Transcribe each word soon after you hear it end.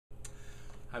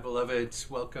Hi, beloveds.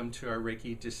 Welcome to our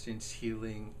Reiki Distance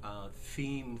Healing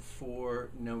theme for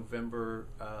November,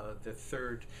 the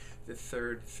third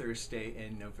Thursday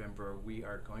in November. We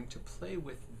are going to play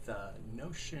with the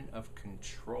notion of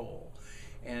control.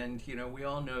 And, you know, we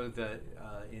all know that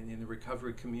in the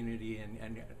recovery community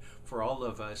and for all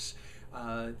of us,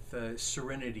 the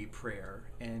Serenity Prayer,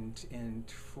 and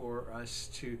for us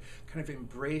to kind of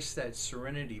embrace that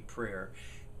Serenity Prayer.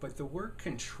 But the word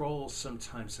control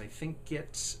sometimes, I think,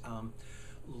 gets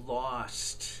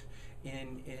lost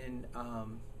in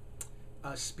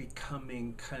us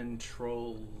becoming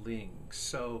controlling.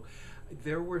 So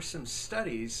there were some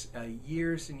studies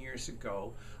years and years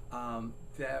ago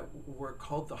that were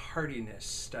called the Hardiness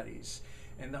studies.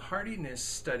 And the Hardiness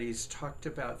studies talked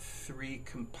about three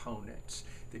components.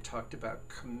 They talked about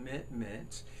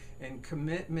commitment, and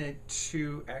commitment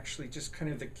to actually just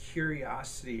kind of the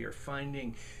curiosity or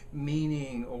finding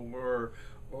meaning or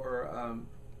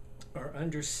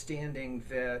understanding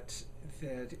that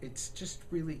it's just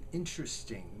really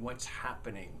interesting what's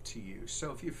happening to you.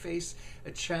 So if you face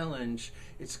a challenge,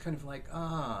 it's kind of like,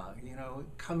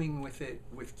 coming with it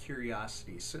with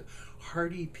curiosity. So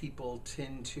hardy people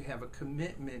tend to have a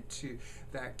commitment to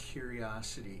that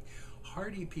curiosity.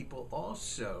 Hardy people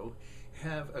also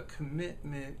have a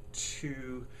commitment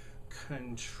to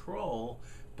control,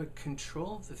 but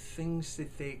control the things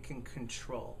that they can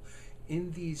control.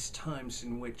 In these times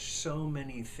in which so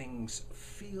many things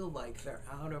feel like they're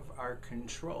out of our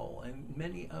control, and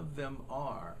many of them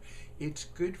are, it's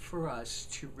good for us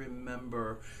to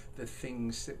remember the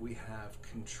things that we have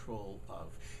control of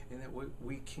and that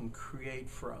we can create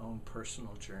for our own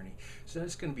personal journey. So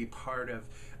that's going to be part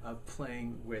of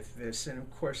playing with this. And of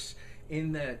course,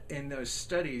 in those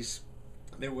studies,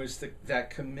 there was that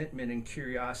commitment and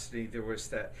curiosity. There was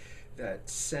that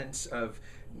sense of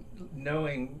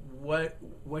knowing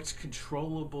what's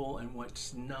controllable and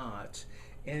what's not.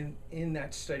 And in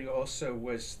that study also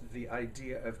was the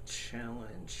idea of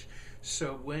challenge.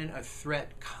 So when a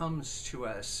threat comes to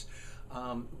us,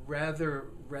 rather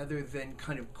than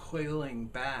kind of coiling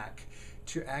back,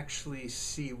 to actually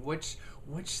see what's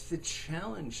the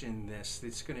challenge in this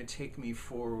that's going to take me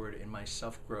forward in my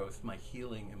self-growth, my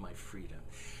healing, and my freedom.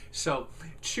 So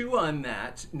chew on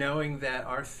that, knowing that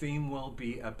our theme will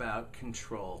be about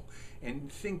control.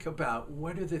 And think about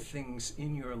what are the things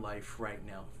in your life right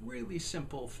now, really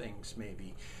simple things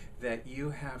maybe, that you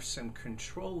have some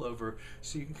control over,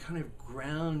 so you can kind of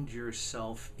ground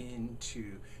yourself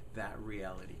into that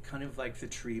reality, kind of like the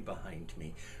tree behind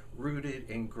me, rooted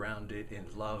and grounded in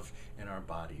love and our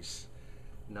bodies.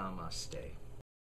 Namaste.